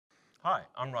Hi,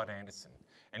 I'm Rod Anderson,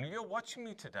 and you're watching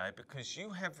me today because you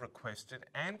have requested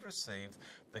and received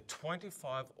the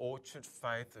 25 Orchard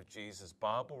Faith of Jesus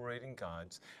Bible reading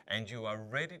guides, and you are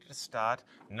ready to start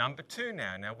number 2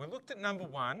 now. Now, we looked at number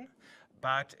 1,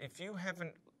 but if you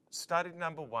haven't studied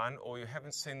number 1 or you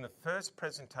haven't seen the first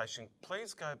presentation,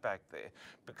 please go back there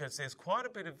because there's quite a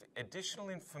bit of additional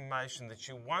information that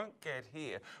you won't get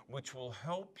here which will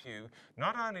help you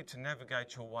not only to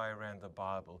navigate your way around the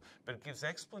Bible, but it gives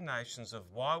explanations of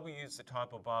why we use the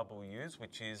type of Bible we use,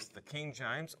 which is the King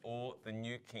James or the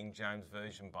New King James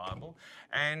Version Bible,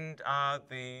 and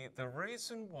the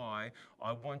reason why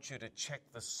I want you to check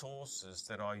the sources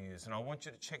that I use, and I want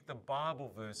you to check the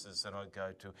Bible verses that I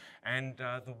go to, and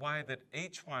the way that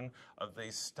each one of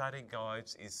these study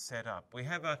guides is set up. We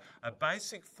have a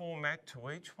basic format to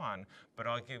each one, but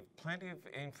I give plenty of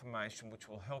information which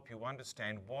will help you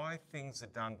understand why things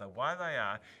are done the way they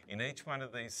are in each one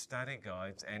of these study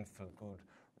guides, and for good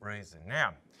reason.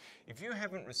 Now, if you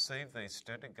haven't received these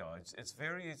study guides, it's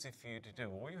very easy for you to do.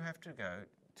 All you have to go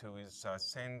to is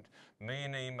send me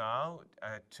an email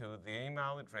to the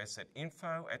email address at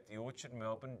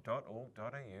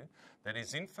info@theorchardmelbourne.org.au. That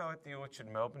is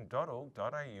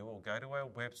info@theorchardmelbourne.org.au, or go to our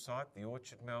website,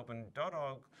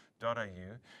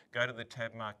 theorchardmelbourne.org.au, go to the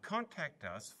tab marked Contact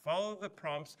Us, follow the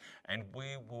prompts, and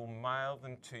we will mail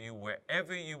them to you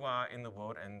wherever you are in the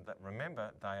world. And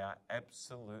remember, they are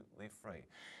absolutely free.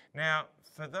 Now,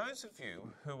 for those of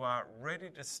you who are ready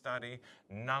to study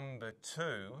number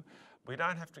 2, we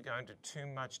don't have to go into too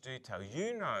much detail.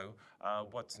 You know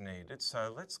what's needed,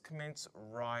 so let's commence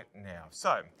right now.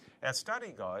 So, our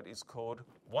study guide is called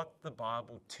What the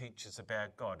Bible Teaches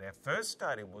About God. Our first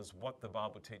study was What the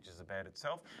Bible Teaches About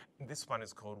Itself. This one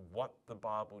is called What the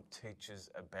Bible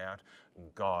Teaches About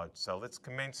God. So let's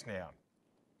commence now.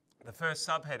 The first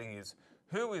subheading is,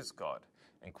 Who is God?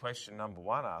 And question number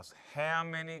 1 asks, how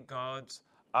many gods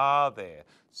are there?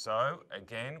 So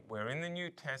again, we're in the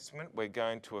New Testament. We're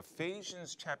going to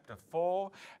Ephesians chapter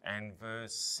 4 and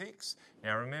verse 6.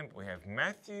 Now remember, we have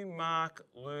Matthew, Mark,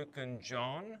 Luke and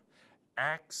John,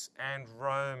 Acts and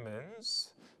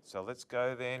Romans. So let's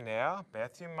go there now.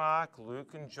 Matthew, Mark,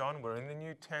 Luke and John. We're in the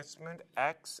New Testament,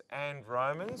 Acts and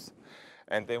Romans.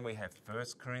 And then we have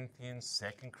 1 Corinthians,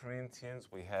 2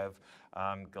 Corinthians, we have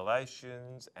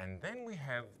Galatians, and then we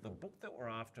have the book that we're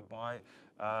after by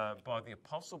the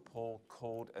Apostle Paul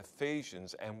called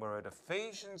Ephesians. And we're at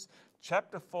Ephesians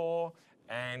chapter 4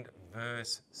 and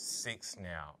verse 6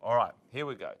 now. All right, here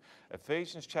we go.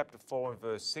 Ephesians chapter 4 and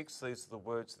verse 6, these are the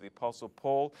words of the Apostle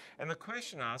Paul. And the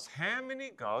question asks, how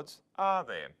many gods are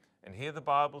there? And here the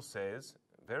Bible says,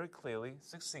 very clearly,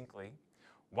 succinctly,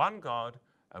 one God,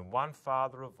 and one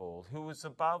Father of all, who is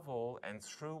above all and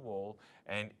through all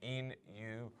and in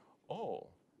you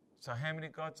all. So how many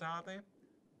gods are there?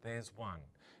 There's one.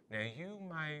 Now you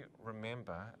may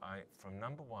remember from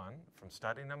number 1, from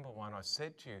study number 1, I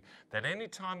said to you that any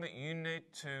time that you need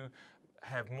to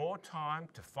have more time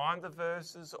to find the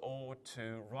verses or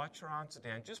to write your answer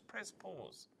down, just press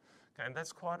pause. Okay, and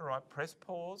that's quite all right. Press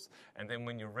pause, and then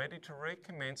when you're ready to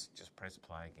recommence, just press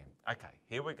play again. Okay,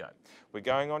 here we go. We're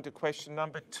going on to question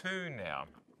number 2 now.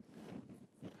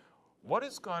 What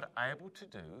is God able to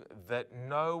do that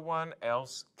no one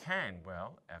else can?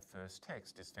 Well, our first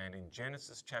text is found in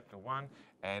Genesis chapter 1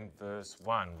 and verse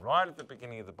 1, right at the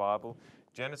beginning of the Bible.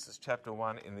 Genesis chapter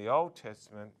 1 in the Old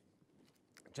Testament,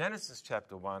 Genesis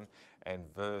chapter 1 and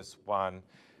verse 1,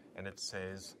 and it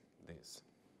says this.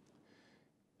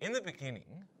 In the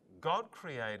beginning, God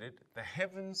created the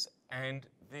heavens and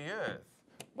the earth.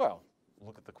 Well,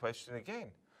 look at the question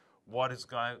again. What is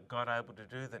God able to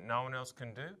do that no one else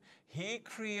can do? He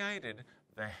created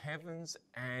the heavens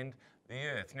and the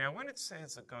earth. Now, when it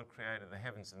says that God created the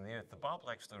heavens and the earth, the Bible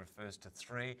actually refers to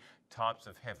 3 types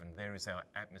of heaven. There is our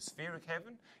atmospheric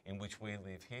heaven, in which we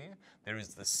live here. There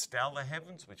is the stellar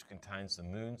heavens, which contains the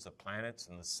moons, the planets,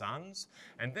 and the suns.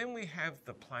 And then we have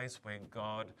the place where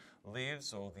God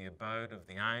lives, or the abode of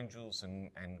the angels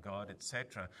and God,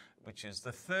 etc., which is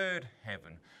the 3rd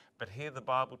heaven. But here the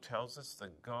Bible tells us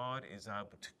that God is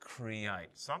able to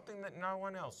create something that no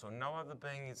one else or no other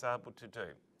being is able to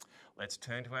do. Let's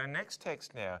turn to our next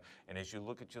text now. And as you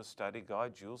look at your study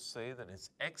guide, you'll see that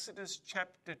it's Exodus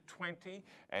chapter 20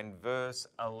 and verse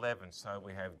 11. So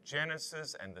we have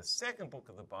Genesis, and the second book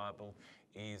of the Bible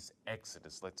is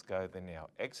Exodus. Let's go there now.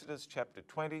 Exodus chapter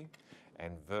 20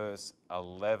 and verse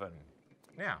 11.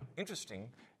 Now,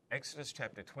 interesting, Exodus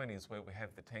chapter 20 is where we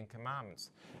have the 10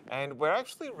 Commandments. And we're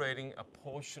actually reading a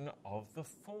portion of the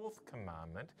 4th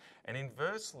commandment. And in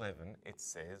verse 11, it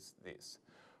says this.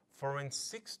 For in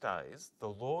 6 days the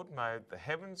Lord made the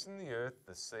heavens and the earth,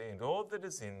 the sea, and all that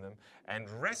is in them, and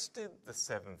rested the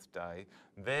seventh day.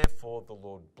 Therefore the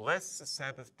Lord blessed the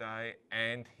Sabbath day,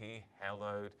 and he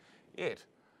hallowed it.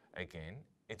 Again,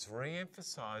 it's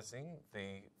re-emphasizing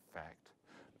the fact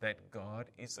that God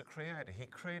is the creator. He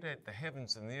created the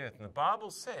heavens and the earth. And the Bible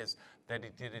says that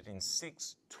he did it in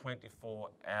 6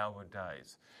 24-hour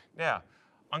days. Now,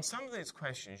 on some of these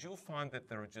questions, you'll find that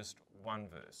there are just one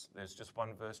verse. There's just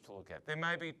one verse to look at. There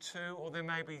may be 2 or there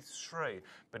may be 3.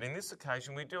 But in this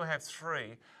occasion, we do have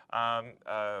 3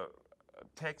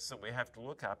 texts that we have to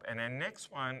look up. And our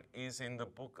next one is in the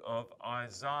book of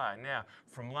Isaiah. Now,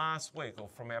 from last week or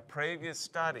from our previous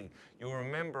study, you'll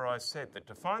remember I said that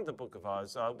to find the book of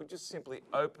Isaiah, we just simply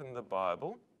open the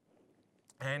Bible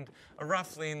and are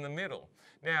roughly in the middle.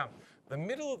 Now, the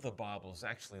middle of the Bible is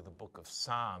actually the book of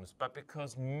Psalms, but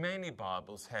because many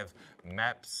Bibles have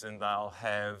maps and they'll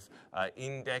have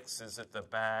indexes at the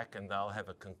back and they'll have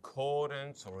a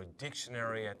concordance or a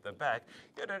dictionary at the back,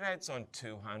 it adds on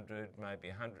 200, maybe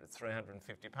 100,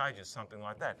 350 pages, something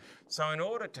like that. So in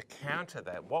order to counter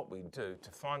that, what we do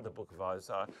to find the book of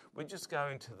Isaiah, we just go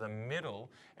into the middle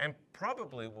and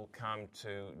probably we'll come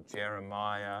to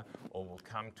Jeremiah or we'll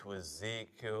come to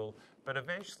Ezekiel. But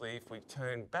eventually, if we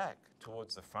turn back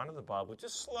towards the front of the Bible,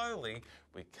 just slowly,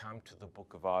 we come to the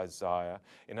book of Isaiah.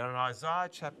 And in Isaiah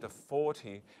chapter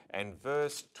 40 and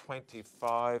verse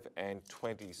 25 and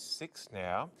 26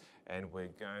 now, and we're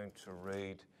going to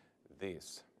read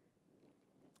this.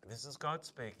 This is God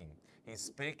speaking. He's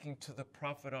speaking to the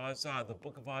prophet Isaiah. The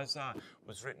book of Isaiah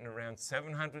was written around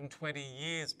 720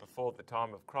 years before the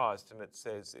time of Christ, and it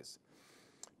says this.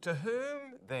 To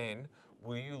whom then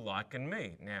will you liken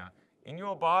me? Now, in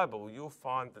your Bible, you'll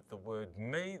find that the word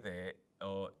me there,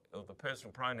 or the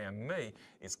personal pronoun me,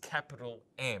 is capital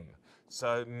M.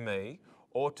 So me,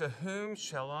 or to whom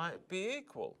shall I be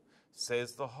equal?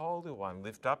 Says the Holy One,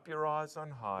 lift up your eyes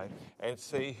on high and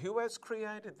see who has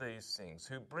created these things,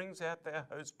 who brings out their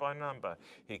host by number.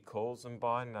 He calls them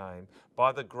by name,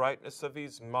 by the greatness of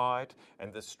his might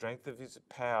and the strength of his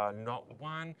power. Not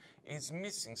one is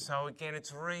missing. So again,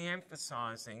 it's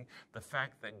re-emphasizing the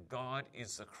fact that God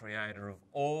is the creator of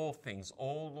all things,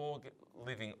 all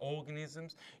living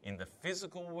organisms in the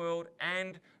physical world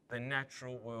and the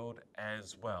natural world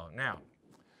as well. Now,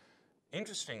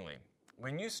 interestingly,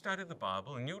 when you study the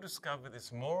Bible, and you'll discover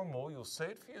this more and more, you'll see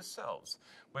it for yourselves.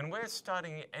 When we're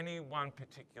studying any one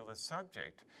particular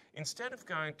subject, instead of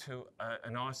going to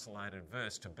an isolated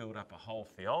verse to build up a whole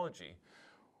theology,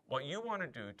 what you want to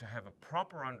do to have a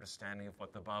proper understanding of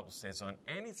what the Bible says on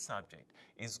any subject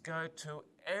is go to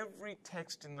every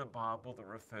text in the Bible that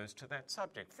refers to that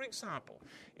subject. For example,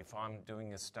 if I'm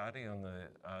doing a study on the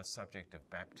subject of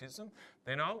baptism,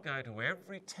 then I'll go to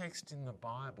every text in the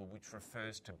Bible which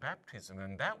refers to baptism,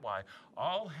 and that way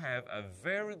I'll have a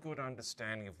very good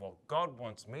understanding of what God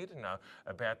wants me to know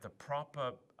about the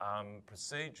proper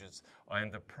procedures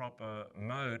and the proper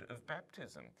mode of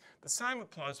baptism. The same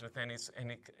applies with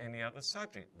any other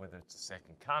subject, whether it's the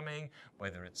second coming,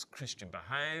 whether it's Christian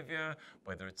behaviour,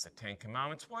 whether it's the Ten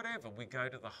Commandments, whatever. We go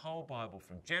to the whole Bible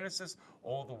from Genesis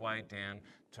all the way down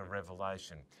to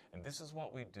Revelation. And this is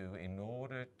what we do in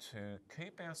order to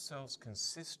keep ourselves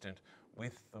consistent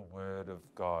with the Word of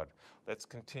God. Let's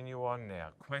continue on now.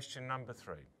 Question number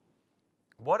 3.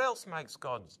 What else makes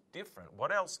God different?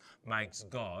 What else makes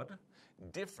God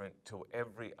different to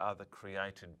every other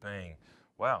created being?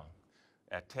 Well,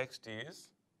 our text is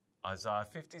Isaiah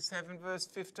 57 verse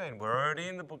 15. We're already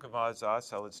in the book of Isaiah,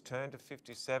 so let's turn to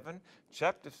 57,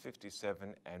 chapter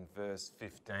 57 and verse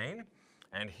 15.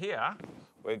 And here,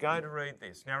 we're going to read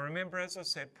this. Now remember, as I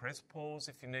said, press pause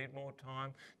if you need more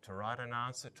time to write an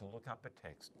answer, to look up a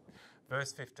text.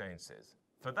 Verse 15 says,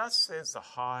 For thus says the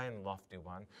high and lofty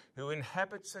one, who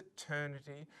inhabits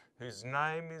eternity, whose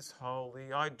name is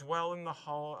holy. I dwell in the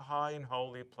high and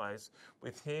holy place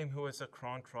with him who has a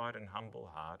contrite and humble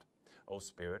heart, O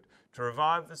Spirit, to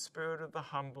revive the spirit of the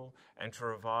humble and to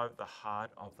revive the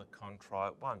heart of the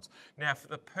contrite ones. Now, for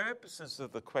the purposes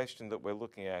of the question that we're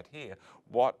looking at here,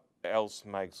 what else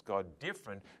makes God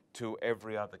different to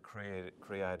every other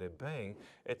created being?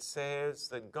 It says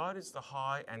that God is the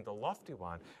high and the lofty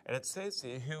one, and it says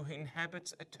here, who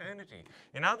inhabits eternity.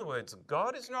 In other words,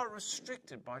 God is not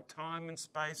restricted by time and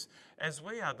space as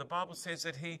we are. The Bible says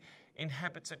that he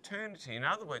inhabits eternity. In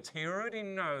other words, he already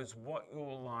knows what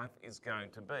your life is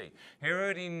going to be. He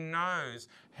already knows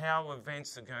how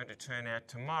events are going to turn out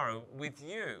tomorrow with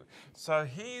you. So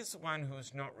he is the one who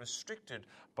is not restricted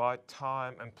by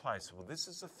time and place. Well, this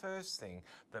is the first thing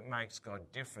that makes God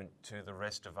different to the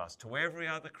rest of us, to every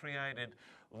other created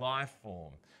life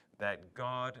form. that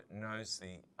God knows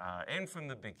the end from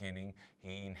the beginning.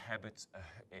 He inhabits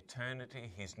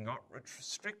eternity. He's not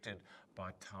restricted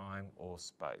by time or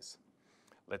space.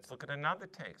 Let's look at another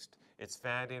text. It's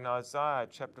found in Isaiah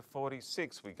chapter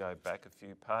 46. We go back a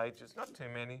few pages, not too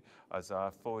many.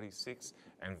 Isaiah 46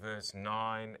 and verse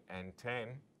 9 and 10.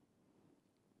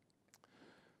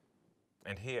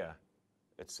 And here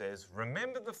it says,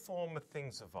 "Remember the former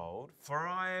things of old, for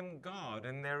I am God,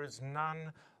 and there is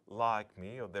none like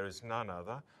me," or there is none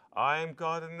other. "I am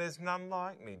God, and there's none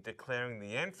like me, declaring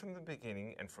the end from the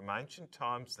beginning, and from ancient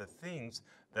times the things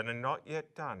that are not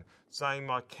yet done, saying,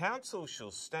 my counsel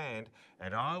shall stand,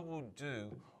 and I will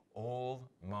do all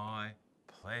my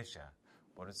pleasure."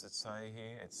 What does it say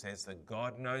here? It says that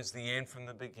God knows the end from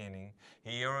the beginning.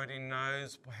 He already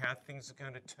knows how things are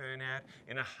going to turn out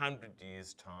in 100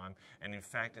 years' time. And in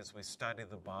fact, as we study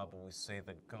the Bible, we see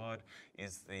that God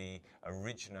is the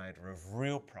originator of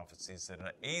real prophecies that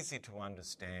are easy to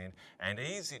understand and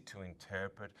easy to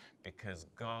interpret, because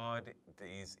God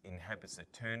inhabits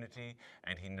eternity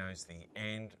and he knows the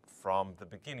end from the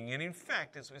beginning. And in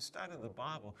fact, as we study the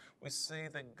Bible, we see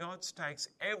that God stakes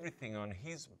everything on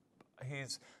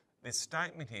this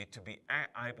statement here to be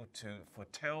able to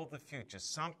foretell the future,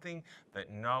 something that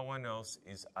no one else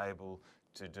is able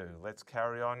to do. Let's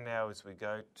carry on now as we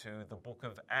go to the book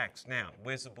of Acts. Now,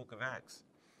 where's the book of Acts?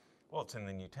 Well, it's in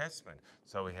the New Testament.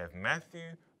 So we have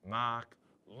Matthew, Mark,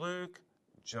 Luke,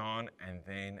 John, and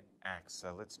then Acts.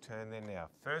 So let's turn there now.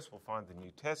 First, we'll find the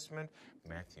New Testament,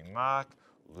 Matthew, Mark,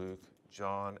 Luke,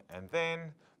 John, and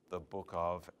then the book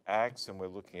of Acts. And we're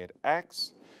looking at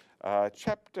Acts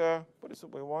chapter, what is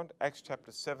it we want? Acts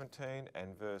chapter 17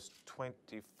 and verse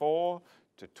 24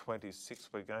 to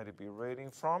 26 we're going to be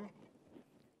reading from.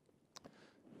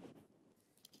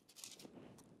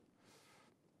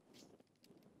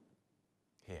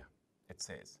 Here, it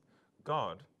says,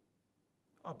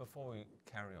 before we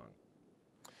carry on,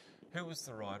 who was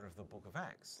the writer of the book of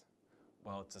Acts?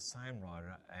 Well, it's the same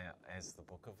writer as the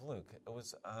book of Luke. It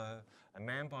was a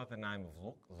man by the name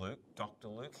of Luke, Dr.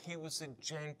 Luke. He was a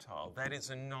Gentile, that is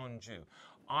a non-Jew.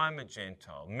 I'm a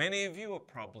Gentile. Many of you are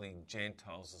probably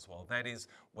Gentiles as well. That is,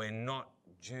 we're not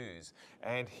Jews.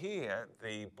 And here,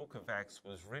 the book of Acts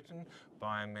was written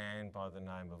by a man by the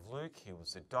name of Luke. He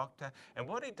was a doctor. And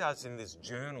what he does in this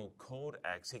journal called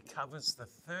Acts, he covers the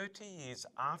 30 years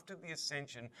after the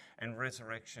ascension and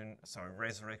resurrection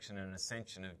and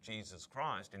ascension of Jesus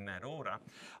Christ, in that order.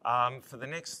 For the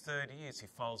next 30 years, he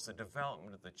follows the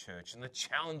development of the church and the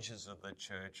challenges of the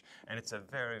church. And it's a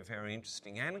very, very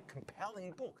interesting and a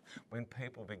compelling book when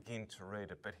people begin to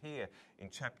read it. But here in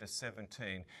chapter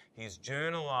 17, he's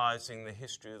journalizing the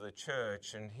history of the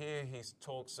church. And here he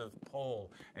talks of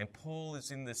Paul. And Paul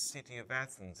is in the city of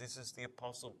Athens. This is the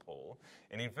Apostle Paul.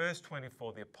 And in verse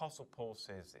 24, the Apostle Paul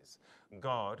says this: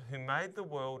 "God, who made the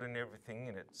world and everything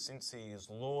in it, since he is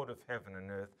Lord of heaven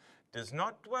and earth, does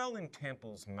not dwell in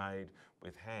temples made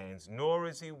with hands, nor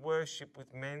is he worshipped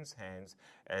with men's hands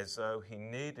as though he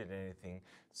needed anything,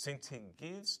 since he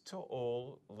gives to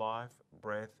all life,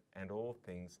 breath, and all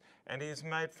things. And he has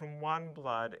made from one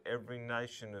blood every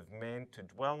nation of men to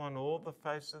dwell on all the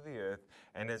face of the earth,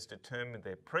 and has determined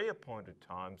their pre-appointed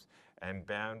times and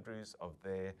boundaries of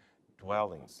their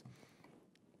dwellings."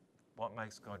 What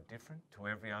makes God different to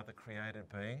every other created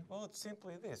being? Well, it's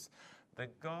simply this: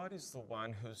 that God is the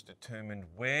one who's determined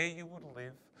where you would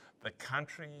live, the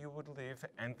country you would live,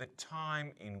 and the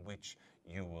time in which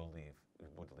you would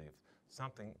live.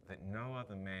 Something that no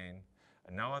other man,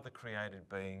 no other created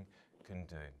being can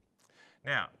do.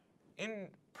 Now, in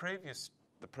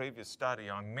the previous study,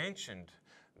 I mentioned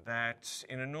that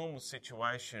in a normal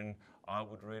situation, I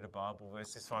would read a Bible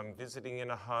verse. If I'm visiting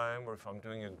in a home, or if I'm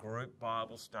doing a group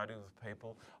Bible study with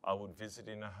people, I would visit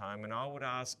in a home and I would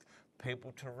ask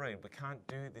people to read. We can't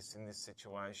do this in this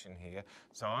situation here,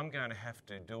 so I'm going to have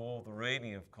to do all the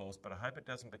reading, of course, but I hope it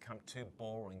doesn't become too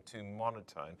boring, too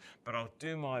monotone, but I'll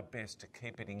do my best to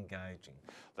keep it engaging.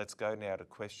 Let's go now to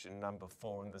question number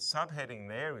 4, and the subheading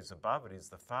there is above it is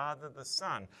the Father, the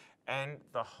Son, and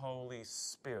the Holy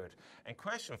Spirit. And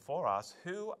question 4 asks,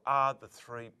 who are the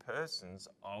 3 persons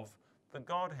of the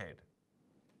Godhead?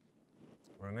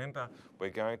 Remember, we're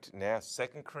going to now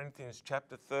 2 Corinthians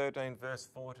chapter 13, verse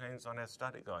 14 is on our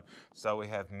study guide. So we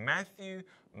have Matthew,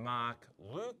 Mark,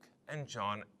 Luke, and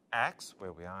John, Acts,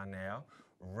 where we are now,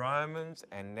 Romans,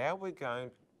 and now we're going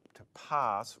to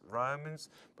pass Romans,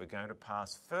 we're going to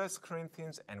pass 1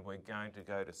 Corinthians, and we're going to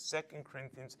go to 2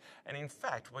 Corinthians. And in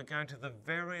fact, we're going to the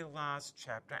very last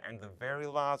chapter and the very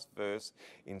last verse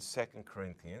in 2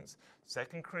 Corinthians.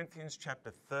 2 Corinthians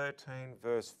chapter 13,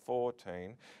 verse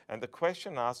 14. And the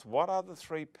question asks, what are the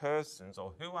three persons,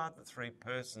 or who are the three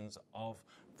persons of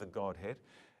the Godhead?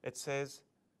 It says,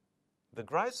 the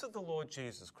grace of the Lord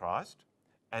Jesus Christ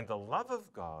and the love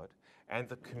of God and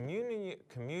the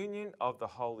communion of the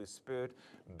Holy Spirit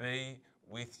be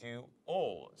with you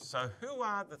all. So who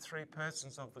are the three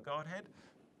persons of the Godhead?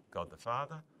 God the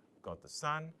Father, God the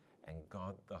Son, and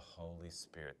God the Holy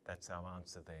Spirit. That's our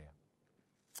answer there.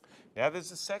 Now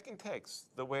there's a second text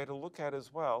that we're to look at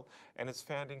as well, and it's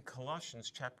found in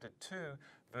Colossians chapter 2,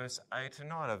 verse 8 and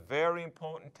 9, a very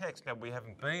important text. Now we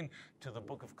haven't been to the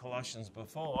book of Colossians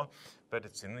before, but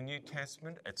it's in the New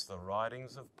Testament. It's the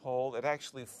writings of Paul. It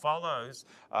actually follows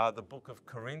the book of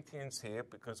Corinthians here,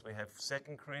 because we have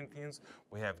 2 Corinthians,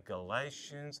 we have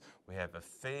Galatians, we have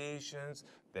Ephesians,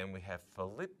 then we have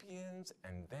Philippians,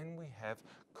 and then we have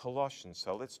Colossians.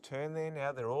 So let's turn there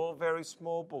now. They're all very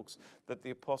small books that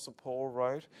the Apostle Paul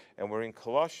wrote, and we're in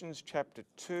Colossians chapter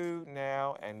 2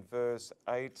 now and verse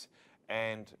 8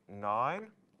 and 9.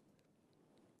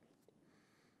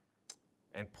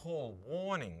 And Paul,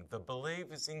 warning the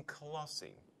believers in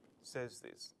Colossae, says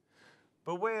this: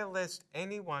 beware lest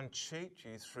anyone cheat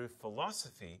you through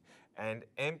philosophy and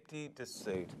empty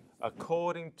deceit,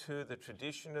 according to the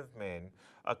tradition of men,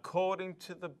 according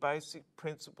to the basic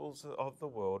principles of the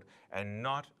world, and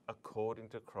not according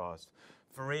to Christ.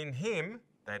 For in him,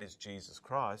 that is Jesus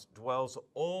Christ, dwells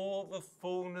all the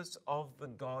fullness of the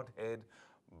Godhead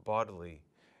bodily.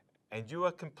 And you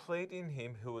are complete in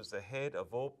him who is the head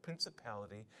of all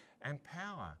principality and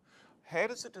power. How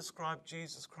does it describe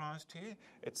Jesus Christ here?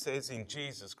 It says in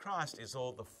Jesus Christ is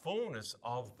all the fullness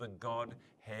of the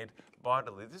Godhead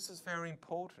bodily. This is very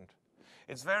important.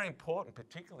 It's very important,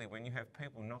 particularly when you have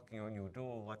people knocking on your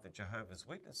door like the Jehovah's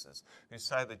Witnesses, who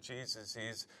say that Jesus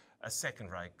is a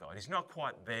second-rate God. He's not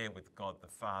quite there with God the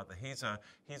Father. He's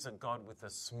a God with a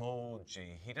small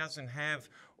g. He doesn't have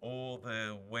all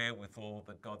the wherewithal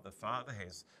that God the Father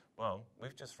has. Well,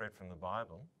 we've just read from the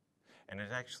Bible, and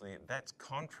that's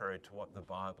contrary to what the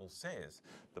Bible says.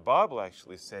 The Bible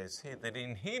actually says here that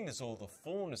in him is all the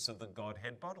fullness of the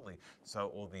Godhead bodily. So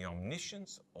all the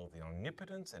omniscience, all the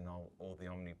omnipotence, and all the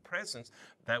omnipresence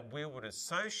that we would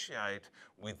associate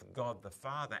with God the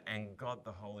Father and God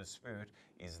the Holy Spirit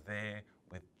is there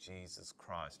with Jesus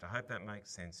Christ. I hope that makes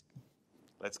sense.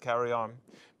 Let's carry on,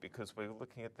 because we're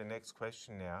looking at the next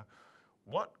question now.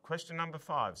 Question number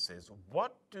 5 says,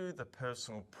 what do the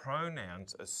personal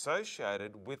pronouns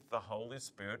associated with the Holy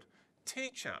Spirit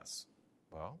teach us?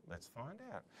 Well, let's find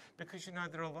out. Because,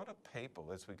 there are a lot of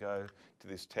people, as we go to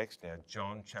this text now,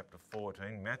 John chapter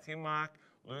 14, Matthew, Mark,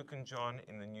 Luke and John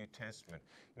in the New Testament.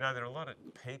 There are a lot of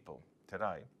people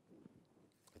today,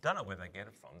 don't know where they get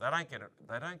it from. They don't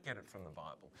get it from the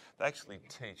Bible. They actually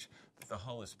teach that the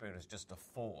Holy Spirit is just a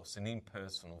force, an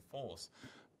impersonal force.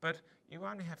 But you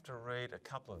only have to read a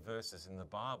couple of verses in the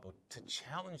Bible to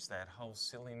challenge that whole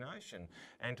silly notion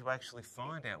and to actually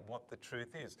find out what the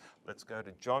truth is. Let's go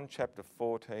to John chapter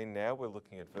 14 now. We're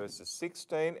looking at verses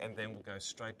 16, and then we'll go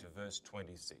straight to verse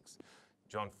 26.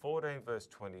 John 14, verse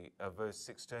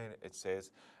 16, it says,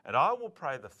 and I will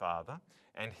pray the Father,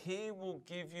 and he will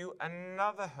give you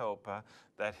another helper,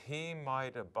 that he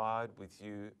might abide with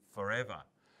you forever.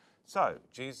 So,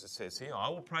 Jesus says here, I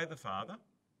will pray the Father,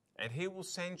 and he will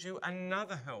send you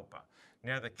another helper.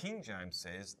 Now, the King James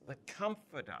says, the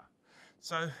Comforter.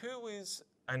 So, who is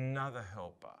another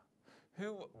helper?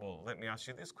 Well, let me ask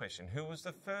you this question. Who was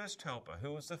the first helper?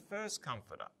 Who was the first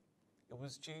Comforter? It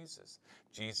was Jesus.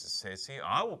 Jesus says here,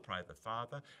 I will pray the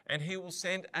Father, and he will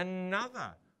send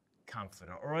another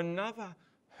Comforter or another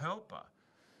helper.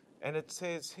 And it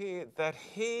says here that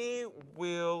he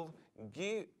will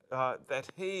give, that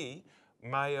he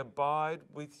may abide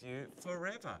with you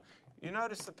forever. You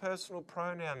notice the personal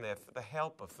pronoun there for the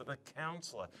helper, for the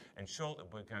counselor, and shortly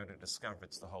we're going to discover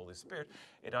it's the Holy Spirit.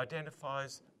 It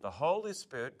identifies the Holy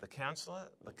Spirit, the counselor,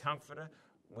 the comforter,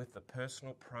 with the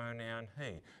personal pronoun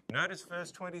he. Notice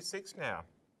verse 26 now.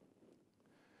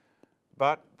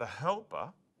 But the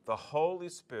helper, the Holy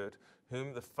Spirit,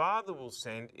 whom the Father will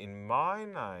send in my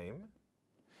name,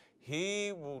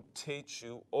 he will teach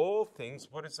you all things.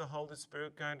 What is the Holy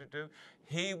Spirit going to do?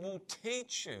 He will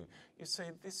teach you. You see,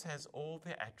 this has all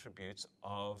the attributes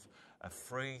of a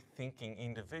free-thinking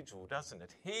individual, doesn't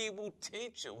it? He will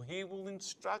teach you. He will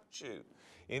instruct you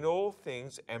in all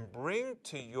things and bring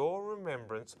to your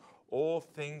remembrance all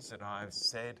things that I have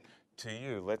said to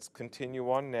you. Let's continue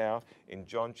on now in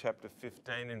John chapter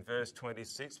 15 and verse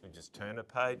 26. We just turn a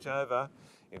page over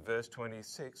in verse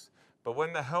 26. But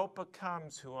when the Helper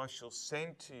comes, who I shall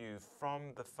send to you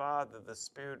from the Father, the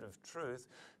Spirit of truth,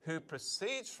 who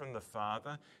proceeds from the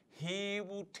Father, he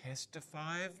will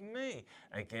testify of me.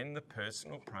 Again, the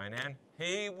personal pronoun,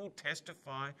 he will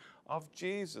testify of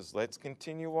Jesus. Let's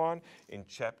continue on in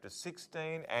chapter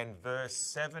 16 and verse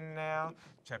 7 now.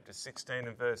 Chapter 16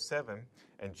 and verse 7.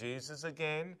 And Jesus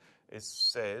again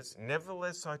says,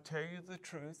 nevertheless, I tell you the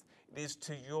truth, it is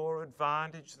to your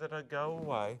advantage that I go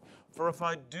away. For if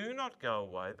I do not go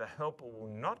away, the Helper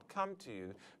will not come to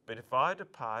you. But if I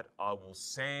depart, I will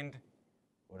send,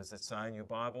 what does it say in your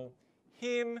Bible?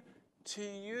 Him to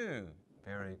you.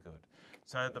 Very good.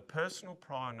 So the personal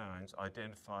pronouns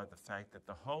identify the fact that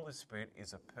the Holy Spirit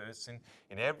is a person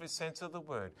in every sense of the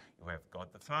word. You have God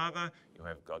the Father, you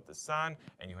have God the Son,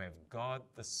 and you have God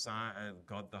the Son,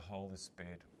 God the Holy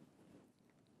Spirit.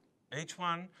 Each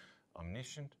one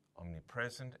omniscient,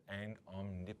 omnipresent, and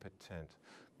omnipotent.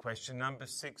 Question number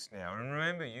 6 now. And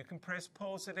remember, you can press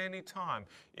pause at any time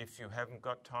if you haven't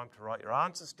got time to write your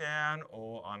answers down,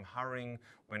 or I'm hurrying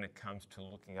when it comes to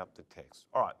looking up the text.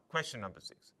 All right, question number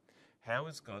 6. How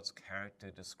is God's character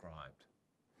described?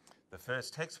 The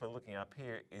first text we're looking up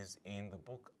here is in the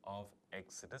book of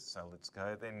Exodus. So let's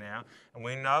go there now. And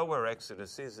we know where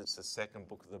Exodus is. It's the second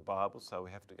book of the Bible, so we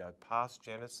have to go past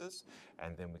Genesis.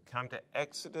 And then we come to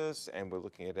Exodus, and we're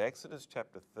looking at Exodus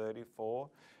chapter 34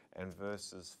 and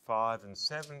verses 5 and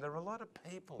 7. There are a lot of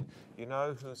people, you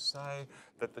know, who say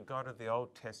that the God of the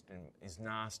Old Testament is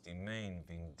nasty, mean,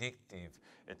 vindictive,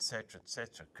 etc.,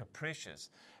 capricious.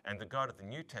 And the God of the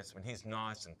New Testament, he's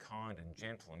nice and kind and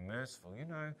gentle and merciful. You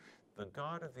know, the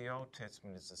God of the Old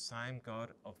Testament is the same God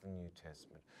of the New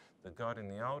Testament. The God in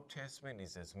the Old Testament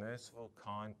is as merciful,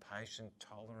 kind, patient,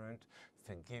 tolerant,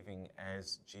 forgiving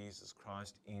as Jesus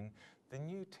Christ in the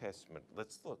New Testament.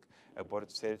 Let's look at what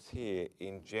it says here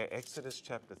in Exodus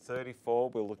chapter 34.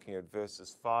 We're looking at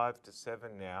verses 5 to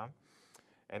 7 now.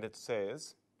 And it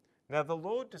says, now the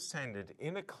Lord descended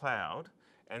in a cloud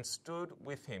and stood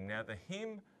with him. Now the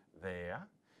him there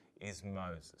is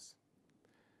Moses.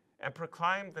 And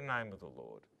proclaimed the name of the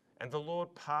Lord. And the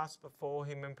Lord passed before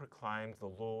him and proclaimed, the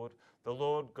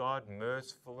Lord God,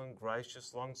 merciful and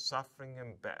gracious, long-suffering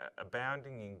and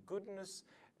abounding in goodness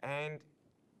and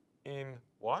in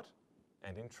what?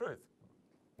 And in truth.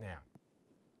 Now,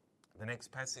 the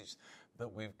next passage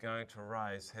that we're going to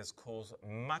raise has caused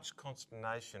much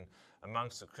consternation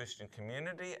amongst the Christian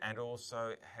community, and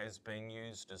also has been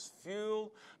used as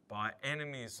fuel by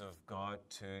enemies of God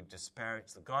to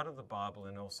disparage the God of the Bible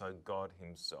and also God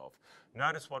himself.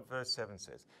 Notice what verse 7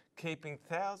 says. Keeping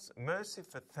mercy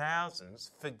for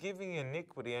thousands, forgiving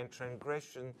iniquity and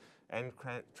transgression and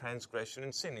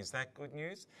sin. Is that good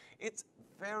news? It's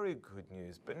very good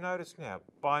news. But notice now,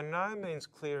 by no means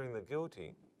clearing the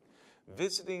guilty,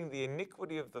 visiting the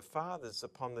iniquity of the fathers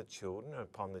upon the children and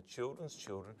upon the children's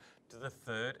children to the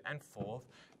third and fourth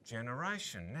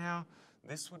generation. Now,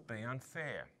 this would be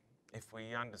unfair if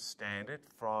we understand it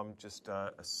from just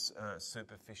a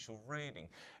superficial reading.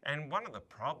 And one of the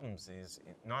problems is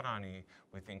not only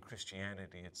within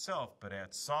Christianity itself, but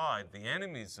outside, the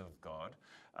enemies of God,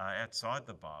 outside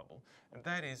the Bible, and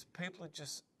that is people are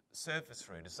just surface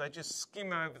readers. They just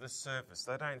skim over the surface.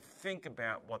 They don't think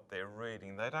about what they're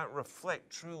reading. They don't reflect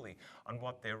truly on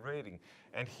what they're reading.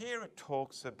 And here it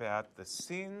talks about the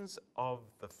sins of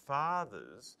the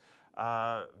fathers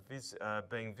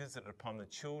being visited upon the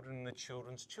children and the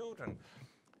children's children.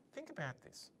 Think about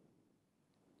this.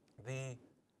 The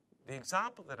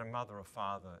example that a mother or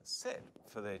father set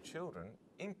for their children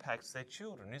impacts their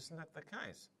children. Isn't that the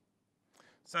case?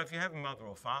 So if you have a mother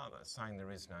or father saying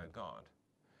there is no God,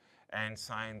 and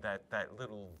saying that that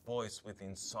little voice within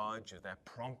inside you, that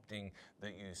prompting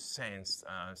that you sense,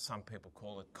 some people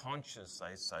call it conscious,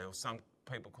 they say, or some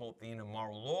people call it the inner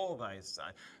moral law, they say,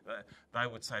 they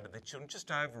would say to their children,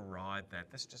 just override that.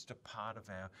 That's just a part of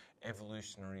our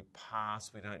evolutionary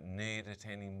past. We don't need it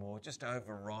anymore. Just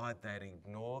override that,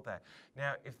 ignore that.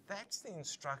 Now, if that's the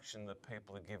instruction that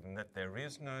people are given, that there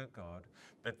is no God,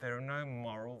 that there are no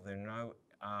moral, there are no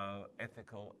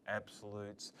ethical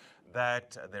absolutes,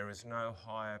 that there is no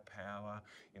higher power.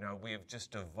 You know, we have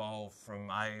just evolved from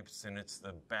apes and it's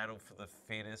the battle for the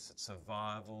fittest, it's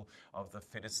survival of the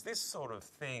fittest, this sort of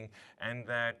thing, and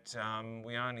that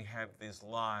we only have this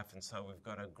life and so we've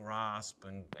got to grasp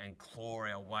and claw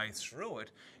our way through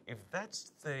it. If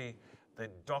that's the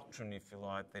doctrine, if you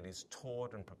like, that is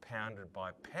taught and propounded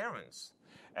by parents,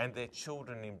 and their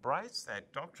children embrace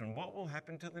that doctrine, what will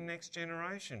happen to the next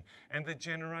generation and the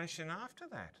generation after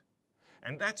that?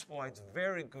 And that's why it's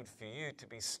very good for you to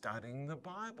be studying the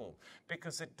Bible,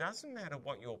 because it doesn't matter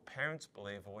what your parents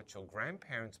believe or what your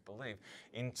grandparents believe.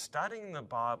 In studying the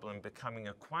Bible and becoming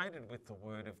acquainted with the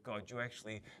Word of God, you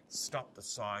actually stop the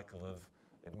cycle of,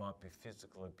 it might be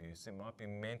physical abuse, it might be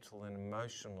mental and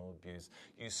emotional abuse.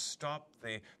 You stop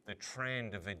the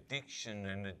trend of addiction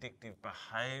and addictive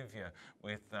behaviour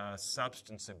with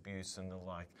substance abuse and the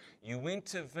like. You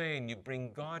intervene, you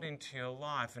bring God into your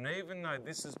life, and even though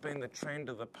this has been the trend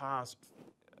of the past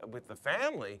with the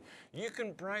family, you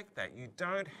can break that. You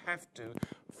don't have to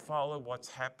follow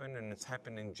what's happened, and it's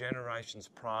happened in generations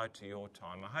prior to your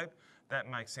time. I hope that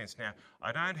makes sense. Now,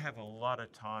 I don't have a lot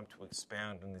of time to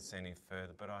expound on this any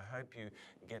further, but I hope you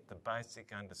get the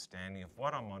basic understanding of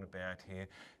what I'm on about here.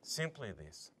 Simply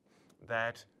this,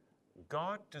 that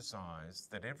God desires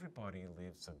that everybody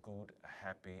lives a good, a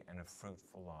happy, and a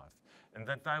fruitful life, and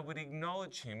that they would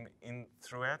acknowledge Him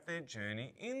throughout their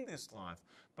journey in this life.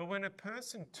 But when a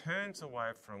person turns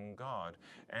away from God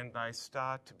and they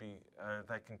start to be,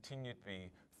 they continue to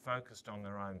be focused on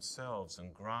their own selves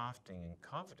and grafting and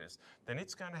covetous, then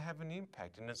it's going to have an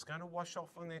impact, and it's going to wash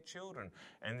off on their children.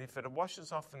 And if it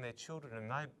washes off on their children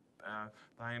and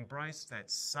they embrace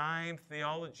that same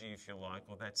theology, if you like,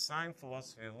 or that same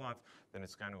philosophy of life, then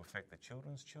it's going to affect the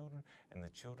children's children and the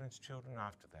children's children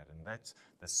after that. And that's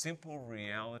the simple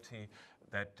reality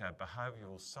that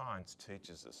behavioural science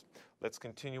teaches us. Let's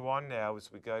continue on now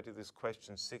as we go to this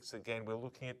question 6. Again, we're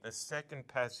looking at the second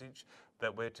passage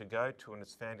that we're to go to, and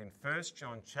it's found in 1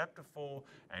 John chapter 4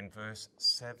 and verse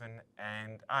 7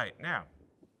 and 8. Now,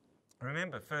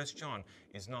 remember, 1 John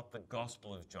is not the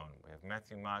Gospel of John. We have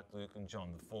Matthew, Mark, Luke and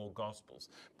John, the 4 Gospels.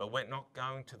 But we're not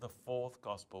going to the 4th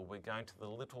Gospel. We're going to the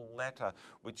little letter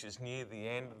which is near the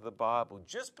end of the Bible,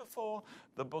 just before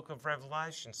the book of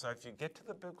Revelation. So if you get to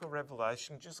the book of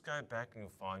Revelation, just go back and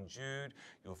you'll find Jude.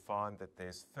 You'll find that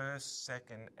there's 1st,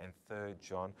 2nd and 3rd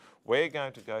John. We're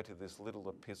going to go to this little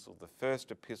epistle, the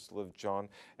first epistle of John,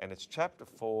 and it's chapter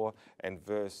 4 and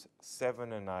verse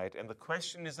 7 and 8. And the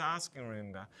question is asking,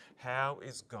 remember, how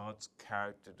is God's character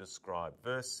described?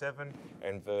 Verse 7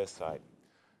 and verse 8.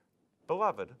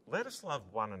 Beloved, let us love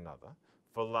one another,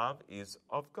 for love is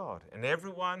of God. And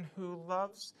everyone who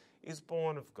loves is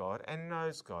born of God and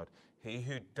knows God. He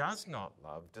who does not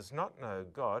love does not know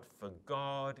God, for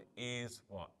God is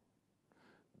what?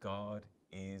 God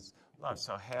is love.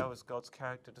 So how is God's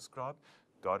character described?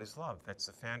 God is love. That's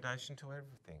the foundation to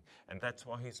everything. And that's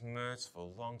why He's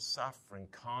merciful, long-suffering,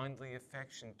 kindly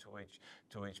affection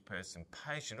to each person,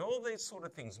 patient, all these sort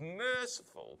of things,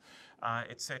 merciful,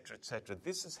 etc., etc.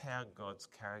 This is how God's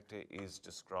character is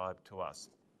described to us.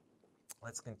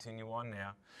 Let's continue on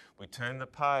now. We turn the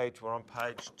page. We're on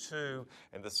page 2,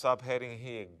 and the subheading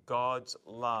here, God's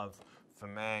love for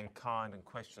mankind. And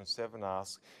question 7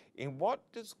 asks, in what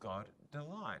does God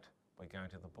delight? We're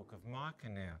going to the book of Micah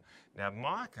now. Now,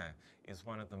 Micah is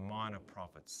one of the minor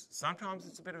prophets. Sometimes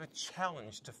it's a bit of a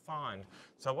challenge to find.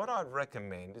 So what I'd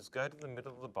recommend is go to the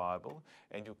middle of the Bible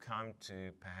and you'll come to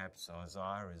perhaps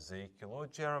Isaiah, Ezekiel or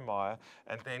Jeremiah,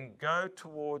 and then go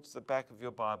towards the back of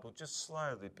your Bible just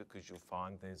slowly, because you'll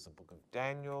find there's the book of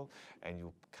Daniel and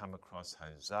you'll come across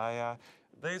Hosea.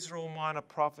 These are all minor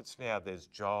prophets now. There's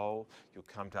Joel, you'll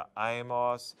come to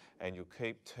Amos, and you'll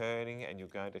keep turning, and you're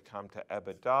going to come to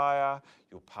Obadiah.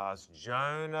 You'll pass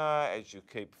Jonah as you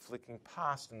keep flicking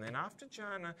past. And then after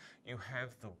Jonah, you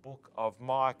have the book of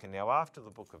Micah. Now, after the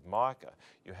book of Micah,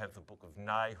 you have the book of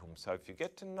Nahum. So if you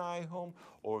get to Nahum,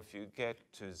 or if you get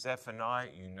to Zephaniah,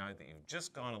 you know that you've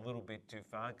just gone a little bit too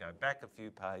far. Go back a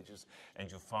few pages, and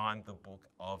you'll find the book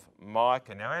of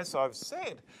Micah. Now, as I've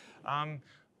said,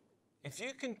 if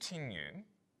you continue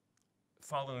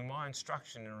following my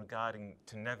instruction in regarding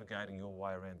to navigating your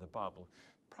way around the Bible,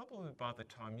 probably by the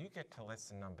time you get to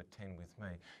lesson number 10 with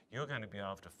me, you're going to be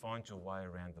able to find your way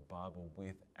around the Bible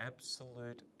with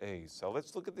absolute ease. So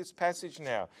let's look at this passage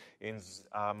now in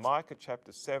Micah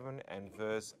chapter 7 and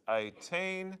verse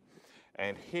 18.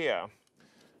 And here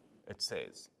it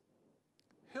says,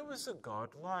 who is a God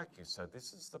like you? So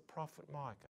this is the prophet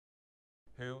Micah,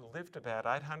 who lived about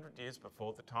 800 years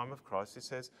before the time of Christ. He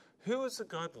says, who is a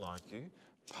God like you,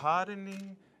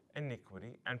 pardoning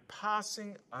iniquity and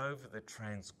passing over the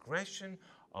transgression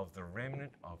of the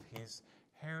remnant of His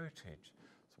heritage?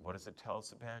 So what does it tell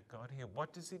us about God here?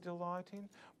 What does He delight in?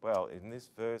 Well, in this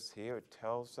verse here, it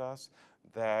tells us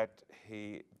that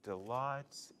He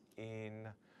delights in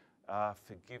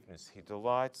forgiveness. He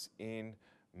delights in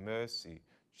mercy.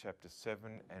 Chapter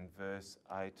 7 and verse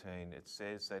 18, it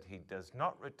says that He does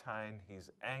not retain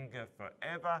His anger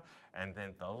forever. And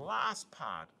then the last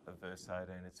part of verse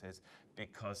 18, it says,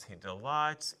 because He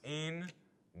delights in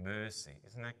mercy.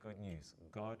 Isn't that good news?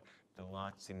 God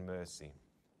delights in mercy.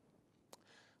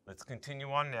 Let's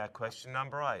continue on now. Question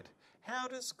number 8. How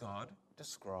does God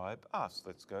describe us?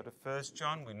 Let's go to 1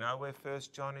 John. We know where 1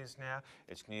 John is now.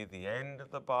 It's near the end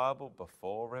of the Bible,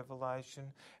 before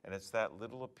Revelation, and it's that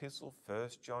little epistle, 1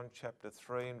 John chapter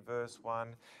 3 and verse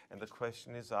 1. And the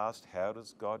question is asked, how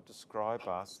does God describe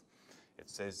us? It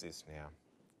says this now.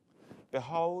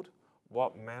 Behold,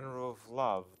 what manner of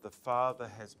love the Father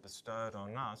has bestowed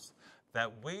on us,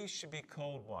 that we should be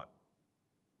called what?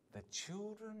 The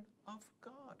children of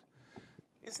God.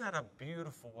 Isn't that a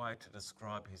beautiful way to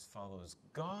describe his followers?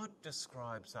 God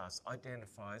describes us,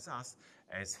 identifies us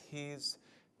as his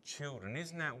children.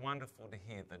 Isn't that wonderful to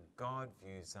hear that God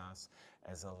views us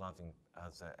as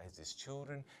as his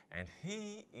children, and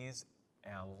he is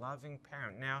our loving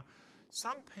parent? Now,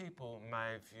 some people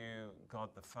may view God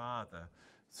the Father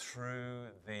through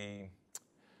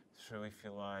if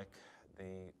you like,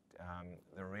 the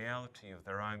reality of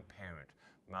their own parent,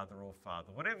 mother or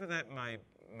father, whatever that may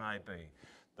be.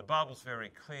 The Bible's very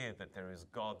clear that there is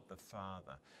God the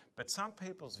Father. But some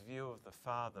people's view of the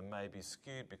Father may be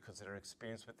skewed because of their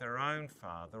experience with their own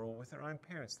father or with their own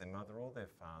parents, their mother or their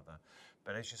father.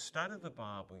 But as you study the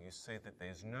Bible, you see that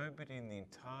there's nobody in the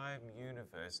entire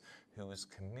universe who is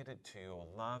committed to your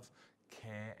love,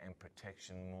 care and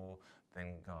protection more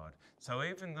than God. So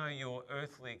even though your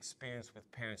earthly experience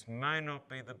with parents may not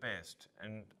be the best,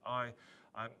 and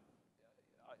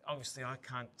obviously I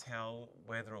can't tell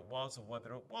whether it was or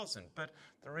whether it wasn't, but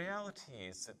the reality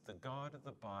is that the God of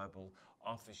the Bible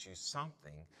offers you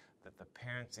something that the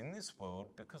parents in this world,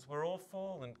 because we're all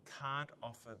fallen, can't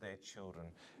offer their children,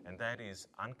 and that is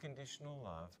unconditional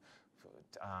love,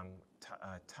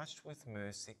 touched with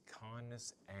mercy,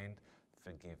 kindness and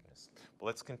forgiveness. But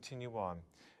let's continue on.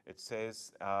 It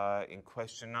says in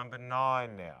question number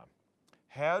 9 now,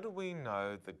 how do we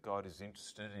know that God is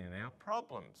interested in our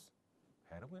problems?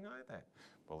 How do we know that?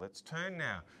 Well, let's turn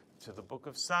now to the book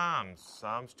of Psalms.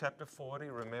 Psalms chapter 40.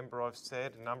 Remember, I've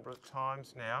said a number of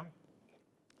times now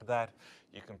that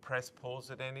you can press pause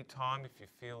at any time if you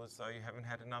feel as though you haven't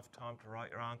had enough time to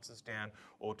write your answers down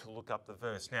or to look up the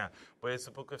verse. Now, where's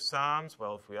the book of Psalms?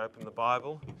 Well, if we open the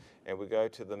Bible and we go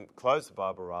to close the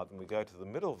Bible rather, and we go to the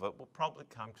middle of it, we'll probably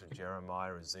come to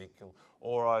Jeremiah, Ezekiel,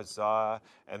 or Isaiah,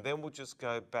 and then we'll just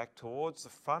go back towards the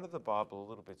front of the Bible a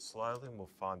little bit slowly, and we'll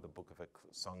find the book of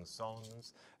Song of Solomon,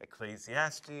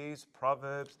 Ecclesiastes,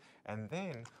 Proverbs, and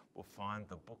then we'll find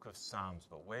the book of Psalms.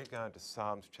 But we're going to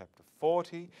Psalms chapter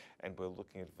 40, and we're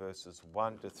looking at verses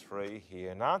 1 to 3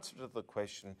 here. In answer to the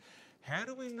question, how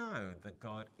do we know that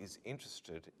God is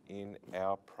interested in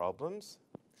our problems?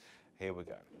 Here we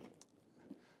go.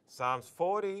 Psalms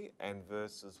 40 and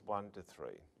verses 1 to 3.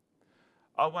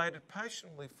 I waited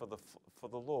patiently for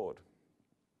the Lord.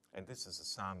 And this is a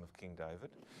psalm of King David,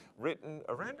 written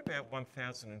around about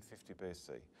 1050 BC.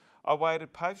 I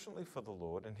waited patiently for the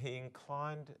Lord, and he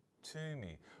inclined to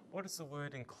me. What does the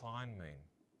word incline mean?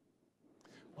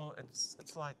 Well,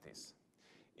 it's like this.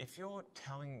 If you're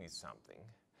telling me something,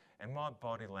 and my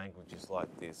body language is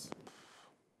like this,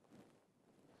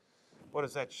 what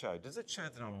does that show? Does it show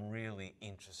that I'm really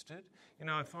interested? You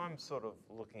know, if I'm sort of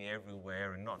looking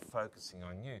everywhere and not focusing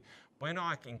on you, when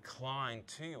I incline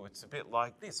to you, it's a bit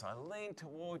like this. I lean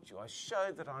towards you. I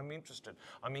show that I'm interested.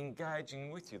 I'm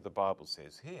engaging with you. The Bible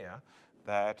says here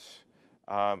that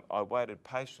I waited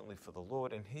patiently for the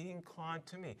Lord, and he inclined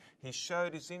to me. He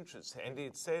showed his interest, and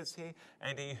it says here,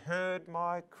 and he heard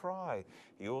my cry.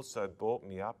 He also brought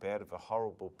me up out of a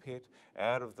horrible pit,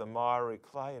 out of the miry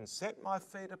clay, and set my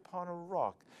feet upon a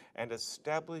rock, and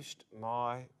established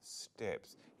my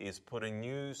steps. He has put a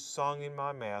new song in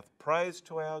my mouth, praise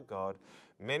to our God.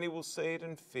 Many will see it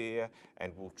and fear,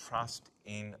 and will trust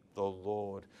in the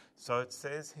Lord. So it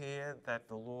says here that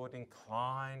the Lord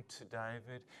inclined to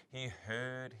David. He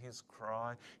heard his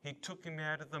cry. He took him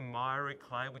out of the miry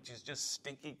clay, which is just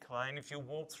sticky clay. And if you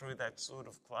walk through that sort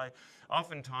of clay,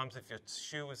 oftentimes if your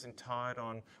shoe isn't tied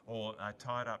on or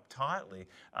tied up tightly,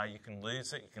 you can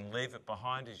lose it. You can leave it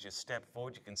behind as you step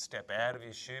forward. You can step out of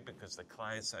your shoe because the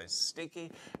clay is so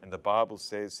sticky. And the Bible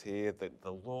says here that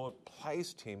the Lord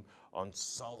placed him on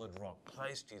solid rock,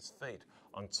 placed his feet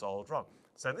on solid rock.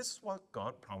 So this is what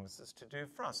God promises to do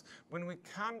for us. When we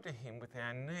come to him with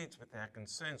our needs, with our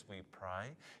concerns, we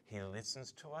pray, he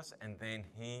listens to us, and then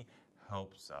he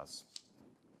helps us.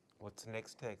 What's the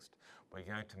next text? We're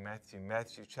going to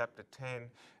Matthew chapter 10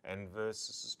 and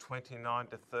verses 29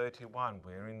 to 31.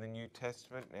 We're in the New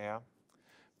Testament now.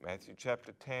 Matthew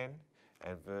chapter 10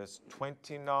 and verse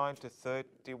 29 to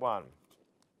 31.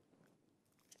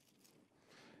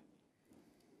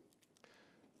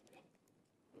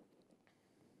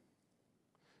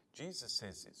 Jesus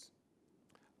says this,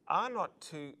 Are not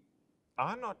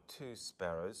two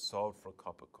sparrows sold for a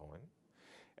copper coin?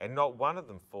 And not one of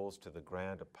them falls to the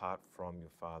ground apart from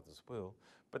your Father's will,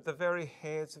 but the very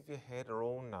hairs of your head are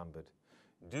all numbered.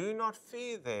 Do not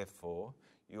fear, therefore,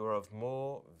 you are of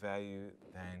more value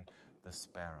than the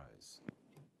sparrows.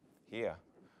 Here,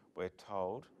 we're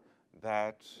told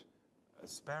that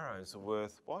sparrows are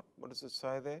worth what? What does it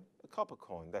say there? A copper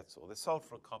coin, that's all. They're sold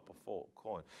for a copper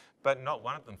coin. But not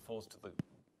one of them falls to the,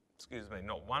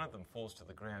 not one of them falls to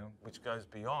the ground, which goes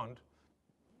beyond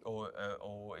or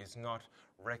is not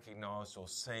recognised or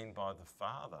seen by the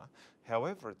Father.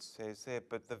 However, it says there,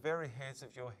 but the very hairs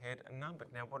of your head are numbered.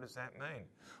 Now, what does that mean?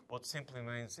 Well, it simply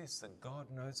means this, that God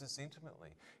knows us intimately.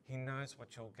 He knows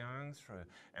what you're going through.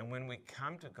 And when we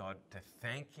come to God to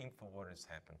thank Him for what has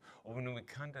happened, or when we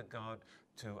come to God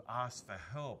to ask for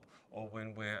help, or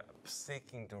when we're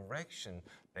seeking direction,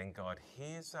 then God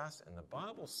hears us, and the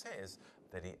Bible says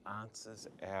that He answers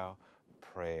our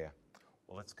prayer.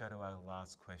 Well, let's go to our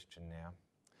last question now.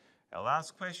 Our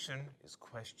last question is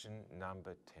question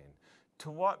number 10.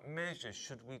 To what measure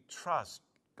should we trust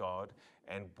God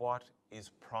and what is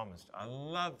promised? I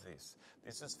love this.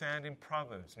 This is found in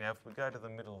Proverbs. Now, if we go to the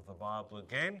middle of the Bible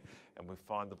again and we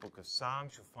find the book of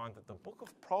Psalms, you'll find that the book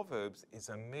of Proverbs is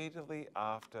immediately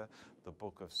after the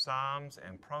book of Psalms,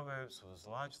 and Proverbs was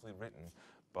largely written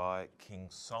by King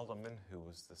Solomon, who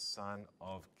was the son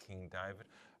of King David,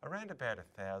 around about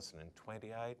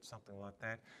 1028, something like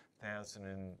that,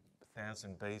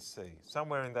 1000 BC,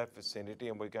 somewhere in that vicinity.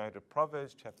 And we're going to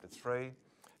Proverbs chapter 3,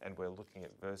 and we're looking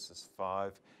at verses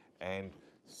 5 and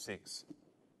 6.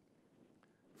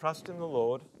 Trust in the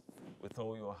Lord with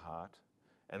all your heart,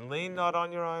 and lean not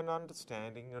on your own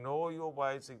understanding. In all your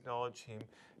ways acknowledge Him,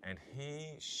 and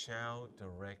He shall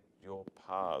direct your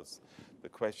paths. The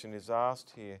question is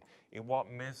asked here, in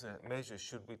what measure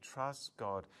should we trust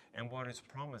God, and what is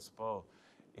promised? Well,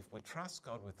 if we trust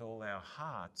God with all our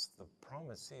hearts, the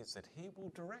promise is that He will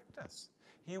direct us.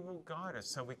 He will guide us.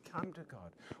 So we come to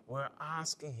God. We're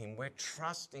asking Him. We're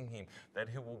trusting Him that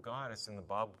He will guide us. And the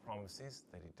Bible promises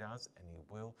that He does, and He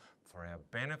will for our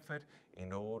benefit,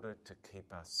 in order to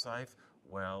keep us safe,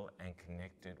 well, and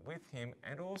connected with Him,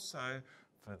 and also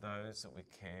for those that we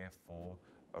care for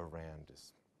around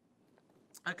us.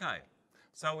 Okay,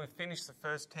 so we've finished the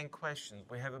first 10 questions.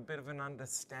 We have a bit of an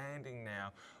understanding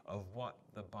now of what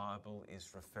the Bible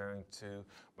is referring to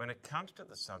when it comes to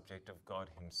the subject of God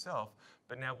Himself.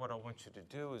 But now what I want you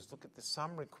to do is look at the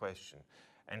summary question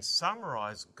and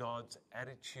summarise God's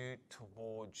attitude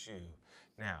towards you.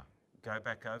 Now, go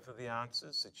back over the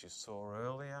answers that you saw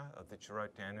earlier, or that you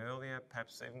wrote down earlier,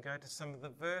 perhaps even go to some of the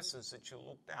verses that you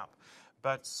looked up.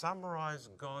 But summarise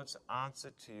God's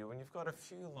answer to you, and you've got a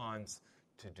few lines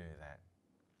to do that.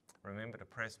 Remember to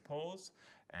press pause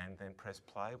and then press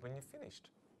play when you're finished.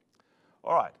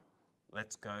 All right,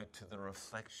 let's go to the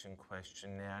reflection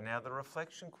question now. Now, the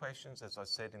reflection questions, as I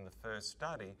said in the first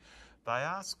study, they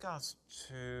ask us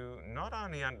to not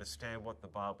only understand what the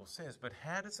Bible says, but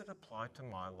how does it apply to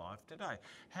my life today?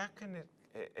 How can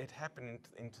it happen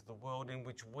into the world in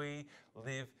which we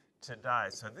live today?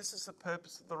 So this is the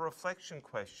purpose of the reflection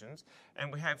questions,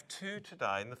 and we have two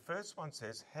today. And the first one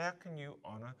says, how can you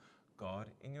honour God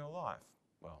in your life?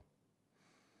 Well,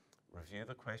 review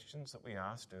the questions that we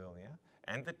asked earlier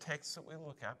and the texts that we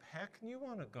look up. How can you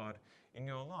honour God in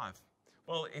your life?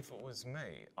 Well, if it was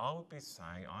me, I would be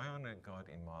saying I honour God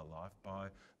in my life by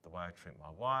the way I treat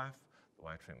my wife, the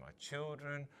way I treat my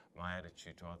children, my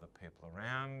attitude to other people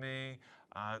around me,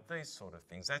 these sort of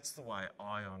things. That's the way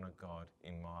I honour God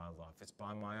in my life. It's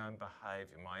by my own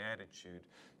behaviour, my attitude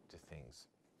to things.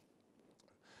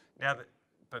 Now,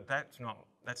 but that's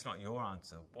not your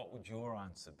answer. What would your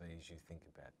answer be as you think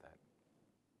about that?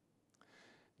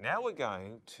 Now we're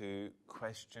going to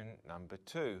question number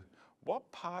 2.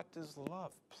 What part does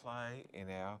love play in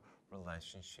our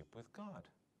relationship with God?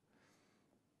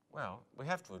 Well, we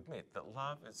have to admit that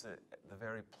love is the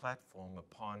very platform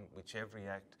upon which every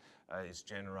act is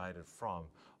generated from.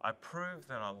 I prove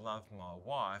that I love my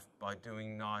wife by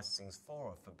doing nice things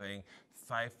for her, for being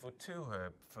faithful to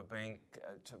her, for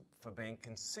being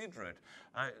considerate,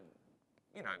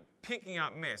 picking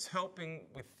up mess, helping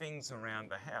with things around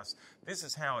the house. This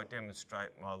is how I demonstrate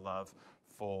my love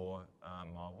for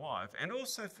my wife, and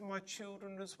also for my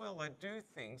children as well. I do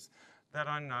things that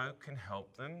I know can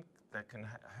help them, that can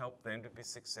help them to be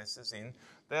successes in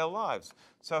their lives.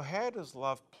 So how does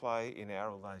love play in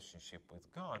our relationship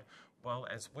with God? Well,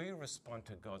 as we respond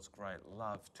to God's great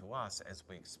love to us, as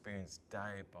we experience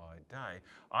day by day,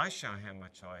 I show how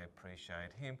much I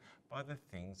appreciate Him by the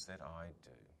things that I do.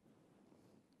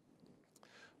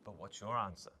 But what's your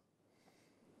answer?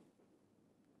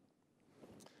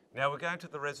 Now we're going to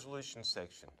the resolution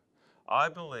section. I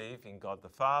believe in God the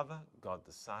Father, God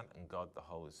the Son, and God the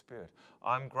Holy Spirit.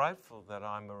 I'm grateful that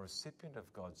I'm a recipient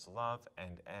of God's love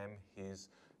and am His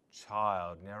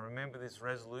child. Now remember, this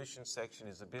resolution section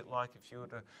is a bit like if you were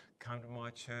to come to my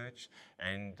church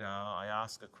and I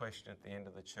ask a question at the end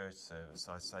of the church service.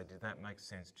 I say, did that make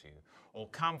sense to you? Or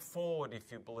come forward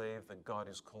if you believe that God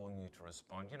is calling you to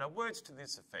respond. You know, words to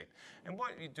this effect. And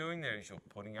what you're doing there is you're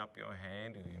putting up your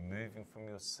hand, or you're moving from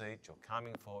your seat, you're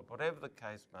coming forward, whatever the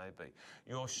case may be.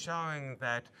 You're showing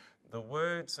that the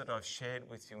words that I've shared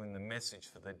with you in the message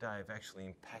for the day have actually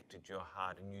impacted your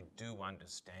heart, and you do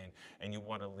understand and you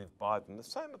want to live by them. The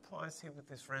same applies here with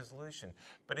this resolution.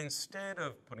 But instead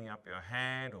of putting up your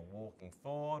hand or walking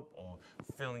forward or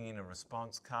filling in a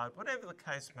response card, whatever the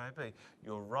case may be,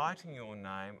 you're writing your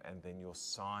name and then you're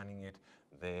signing it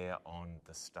there on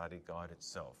the study guide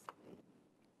itself.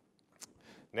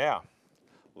 Now,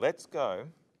 let's go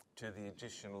to the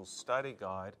additional study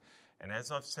guide. And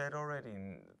as I've said already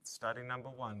in study number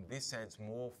 1, this adds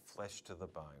more flesh to the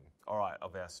bone,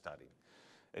 of our study.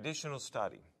 Additional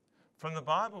study. From the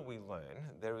Bible we learn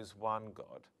there is one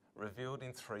God, revealed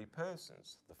in 3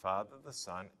 persons, the Father, the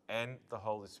Son, and the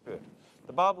Holy Spirit.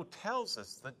 The Bible tells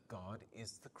us that God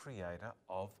is the creator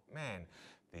of man,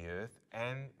 the earth,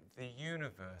 and the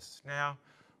universe. Now,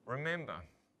 remember,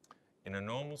 in a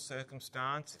normal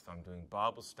circumstance, if I'm doing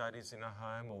Bible studies in a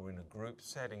home or in a group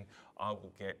setting, I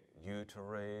will get you to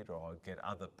read or I'll get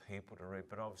other people to read,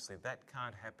 but obviously that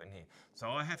can't happen here. So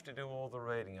I have to do all the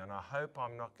reading, and I hope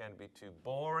I'm not going to be too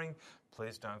boring.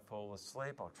 Please don't fall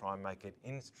asleep. I'll try and make it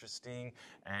interesting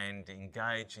and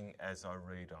engaging as I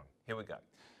read on. Here we go.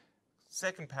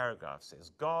 Second paragraph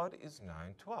says, God is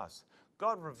known to us.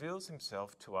 God reveals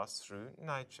himself to us through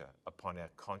nature, upon our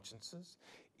consciences,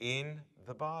 in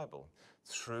the Bible,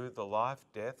 through the life,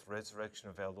 death, resurrection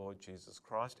of our Lord Jesus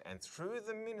Christ, and through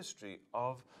the ministry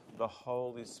of the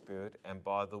Holy Spirit and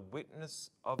by the witness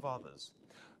of others.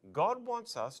 God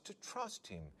wants us to trust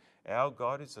him. Our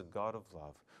God is a God of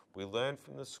love. We learn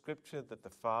from the scripture that the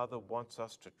Father wants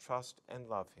us to trust and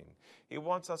love him. He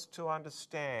wants us to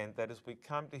understand that as we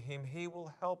come to him, he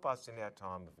will help us in our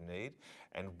time of need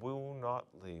and will not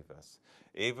leave us.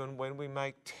 Even when we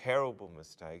make terrible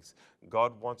mistakes,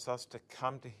 God wants us to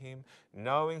come to him,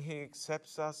 knowing he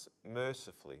accepts us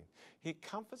mercifully. He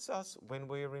comforts us when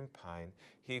we are in pain.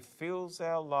 He fills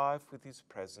our life with his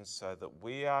presence so that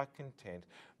we are content,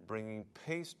 bringing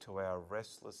peace to our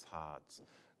restless hearts.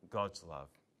 God's love.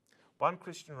 One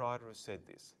Christian writer has said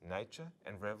this: nature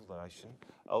and revelation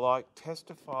alike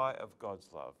testify of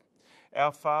God's love.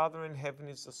 Our Father in heaven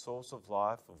is the source of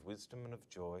life, of wisdom and of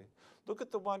joy. Look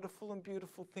at the wonderful and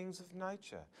beautiful things of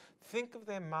nature. Think of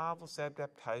their marvellous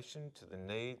adaptation to the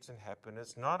needs and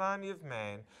happiness not only of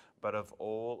man, but of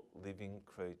all living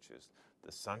creatures.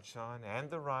 The sunshine and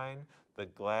the rain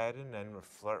that gladden and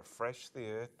refresh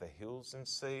the earth, the hills and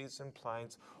seas and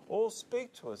plains, all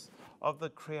speak to us of the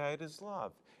Creator's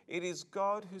love. It is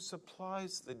God who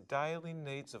supplies the daily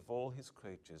needs of all his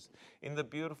creatures. In the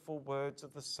beautiful words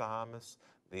of the psalmist,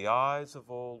 the eyes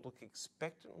of all look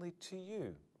expectantly to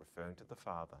you, referring to the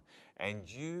Father, and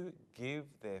you give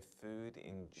their food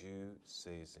in due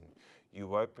season.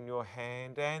 You open your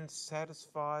hand and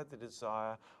satisfy the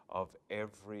desire of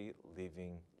every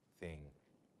living thing.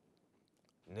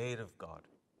 Need of God.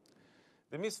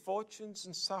 The misfortunes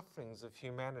and sufferings of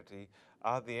humanity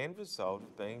are the end result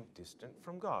of being distant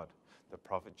from God. The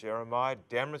prophet Jeremiah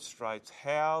demonstrates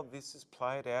how this is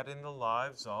played out in the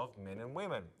lives of men and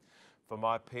women. For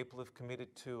my people have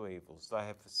committed 2 evils. They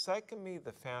have forsaken me,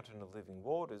 the fountain of living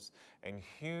waters, and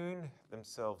hewn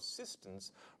themselves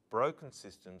cisterns, broken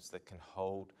cisterns that can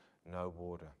hold no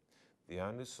water. The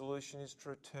only solution is to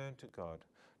return to God.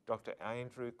 Dr.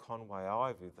 Andrew Conway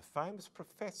Ivey, the famous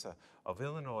professor of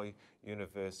Illinois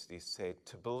University, said,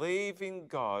 "To believe in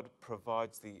God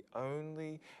provides the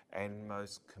only and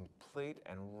most complete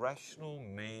and rational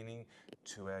meaning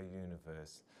to our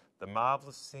universe. The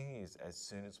marvelous thing is, as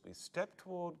soon as we step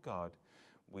toward God,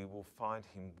 we will find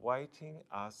him awaiting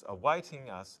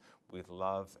us with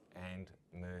love and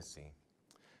mercy."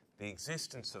 The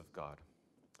existence of God.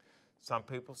 Some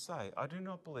people say, "I do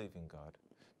not believe in God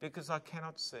because I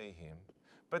cannot see him."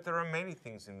 But there are many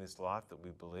things in this life that we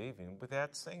believe in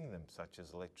without seeing them, such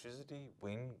as electricity,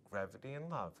 wind, gravity, and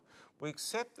love. We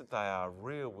accept that they are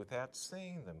real without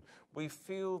seeing them. We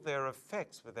feel their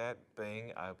effects without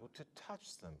being able to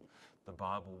touch them. The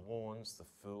Bible warns the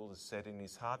fool has said in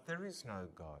his heart, "There is no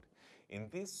God." In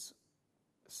this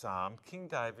psalm, King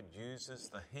David uses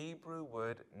the Hebrew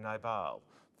word nabal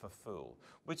for fool,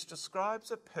 which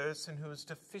describes a person who is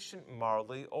deficient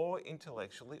morally or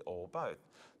intellectually or both.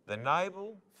 The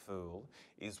navel fool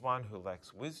is one who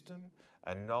lacks wisdom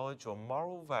and knowledge or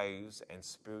moral values and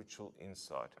spiritual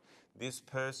insight. This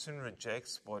person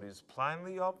rejects what is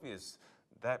plainly obvious,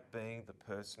 that being the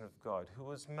person of God,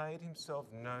 who has made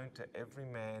himself known to every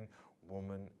man,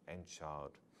 woman, and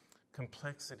child.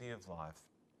 Complexity of life.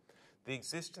 The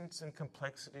existence and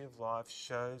complexity of life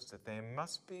shows that there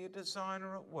must be a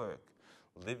designer at work.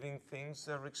 Living things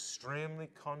are extremely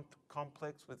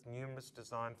complex with numerous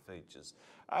design features.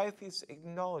 Atheists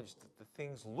acknowledge that the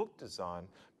things look designed,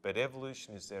 but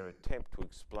evolution is their attempt to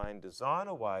explain design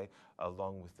away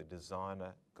along with the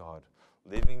designer God.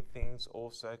 Living things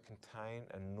also contain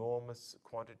enormous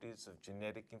quantities of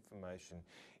genetic information.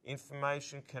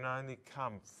 Information can only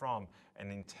come from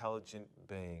an intelligent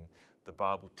being. The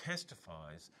Bible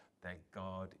testifies that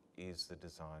God is the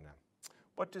designer.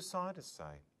 What do scientists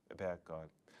say about God?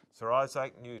 Sir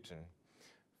Isaac Newton,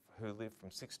 who lived from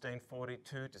 1642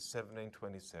 to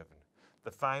 1727,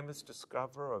 the famous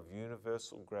discoverer of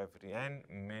universal gravity and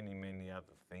many, many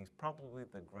other things, probably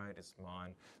the greatest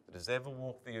mind that has ever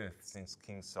walked the earth since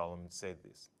King Solomon, said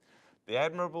this: "The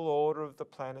admirable order of the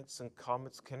planets and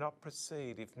comets cannot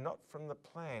proceed if not from the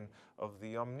plan of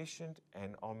the omniscient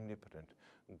and omnipotent.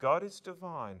 God is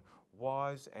divine,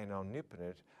 wise and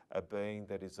omnipotent, a being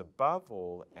that is above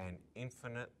all and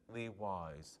infinitely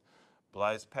wise."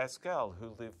 Blaise Pascal, who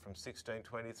lived from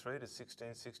 1623 to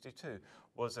 1662,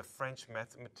 was a French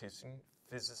mathematician,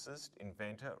 physicist,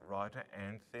 inventor, writer,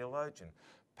 and theologian.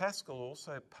 Pascal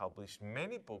also published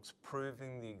many books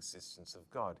proving the existence of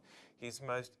God. His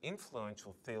most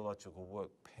influential theological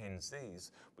work,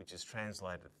 Pensées, which is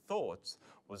translated Thoughts,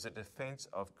 was a defense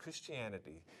of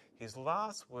Christianity. His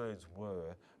last words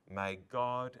were, "May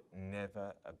God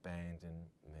never abandon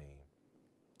me."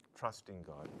 Trusting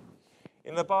God.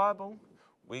 In the Bible,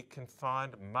 we can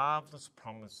find marvelous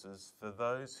promises for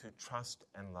those who trust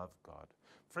and love God.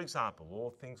 For example,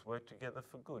 all things work together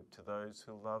for good to those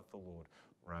who love the Lord.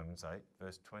 Romans 8,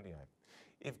 verse 28.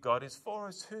 If God is for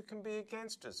us, who can be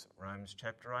against us? Romans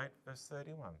chapter 8, verse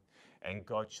 31. And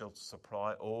God shall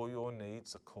supply all your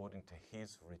needs according to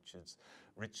his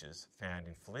riches, found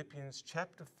in Philippians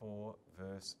chapter 4,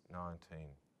 verse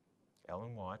 19.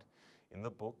 Ellen White, in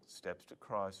the book Steps to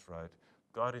Christ, wrote,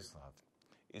 "God is love,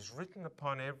 is written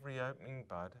upon every opening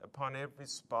bud, upon every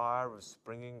spire of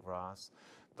springing grass.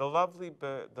 The lovely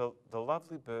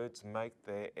birds make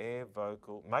the air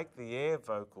vocal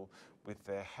with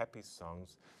their happy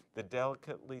songs. The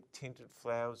delicately tinted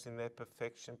flowers in their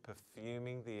perfection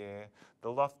perfuming the air,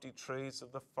 the lofty trees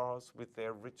of the forest with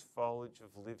their rich foliage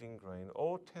of living green,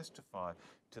 all testify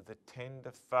to the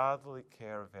tender fatherly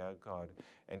care of our God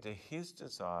and to his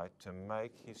desire to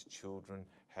make his children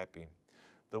happy.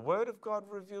 The Word of God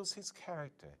reveals his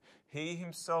character. He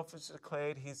himself has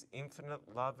declared his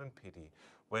infinite love and pity.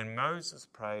 When Moses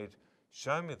prayed,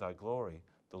 'Show me thy glory,'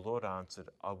 the Lord answered,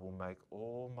 'I will make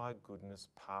all my goodness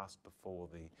pass before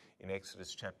thee.' In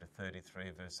Exodus chapter 33,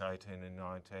 verse 18 and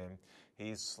 19, he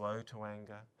is slow to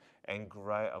anger and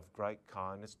of great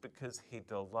kindness because he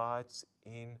delights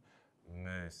in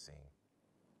mercy."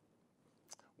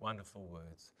 Wonderful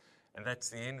words. And that's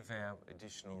the end of our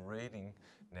additional reading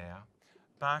now.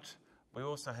 But we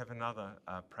also have another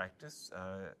practice.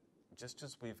 Just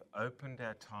as we've opened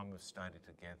our time of study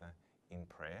together in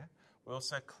prayer, we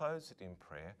also close it in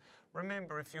prayer.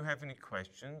 Remember, if you have any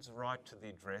questions, write to the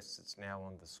address that's now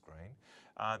on the screen.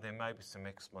 There may be some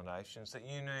explanations that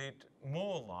you need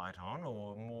more light on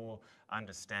or more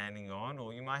understanding on,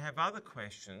 or you may have other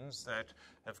questions that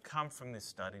have come from this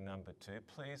study number 2.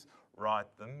 Please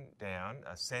write them down,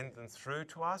 send them through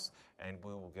to us, and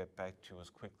we will get back to you as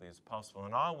quickly as possible.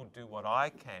 And I will do what I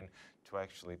can to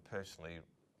actually personally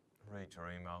read your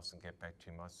emails and get back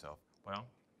to you myself. Well,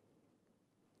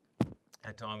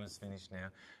 our time is finished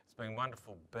now. It's been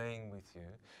wonderful being with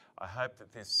you. I hope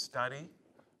that this study,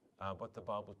 what the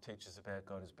Bible teaches about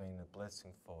God, has been a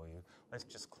blessing for you. Let's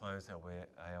just close our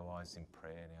eyes in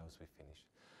prayer now as we finish.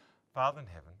 Father in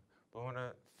heaven, we want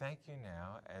to thank you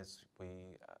now as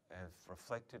we have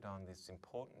reflected on this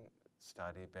important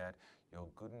study about your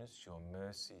goodness, your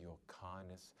mercy, your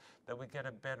kindness, that we get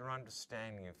a better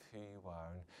understanding of who you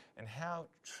are and how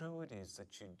true it is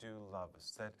that you do love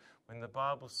us. That when the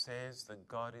Bible says that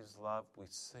God is love, we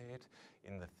see it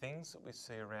in the things that we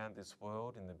see around this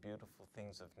world, in the beautiful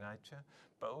things of nature,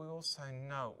 but we also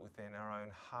know it within our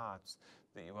own hearts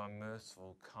that you are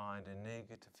merciful, kind, and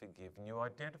eager to forgive, and you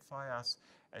identify us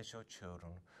as your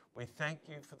children. We thank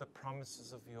you for the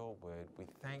promises of your word. We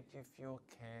thank you for your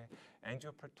care and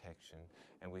your protection,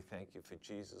 and we thank you for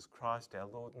Jesus Christ, our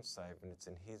Lord and Saviour, and it's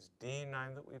in his dear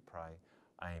name that we pray.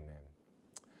 Amen.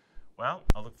 Well,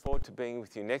 I look forward to being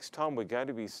with you next time. We're going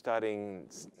to be studying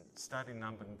study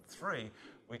number 3,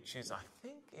 which is, I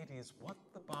think it is what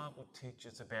the Bible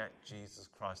teaches about Jesus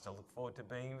Christ. I look forward to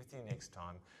being with you next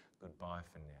time. Goodbye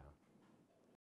for now.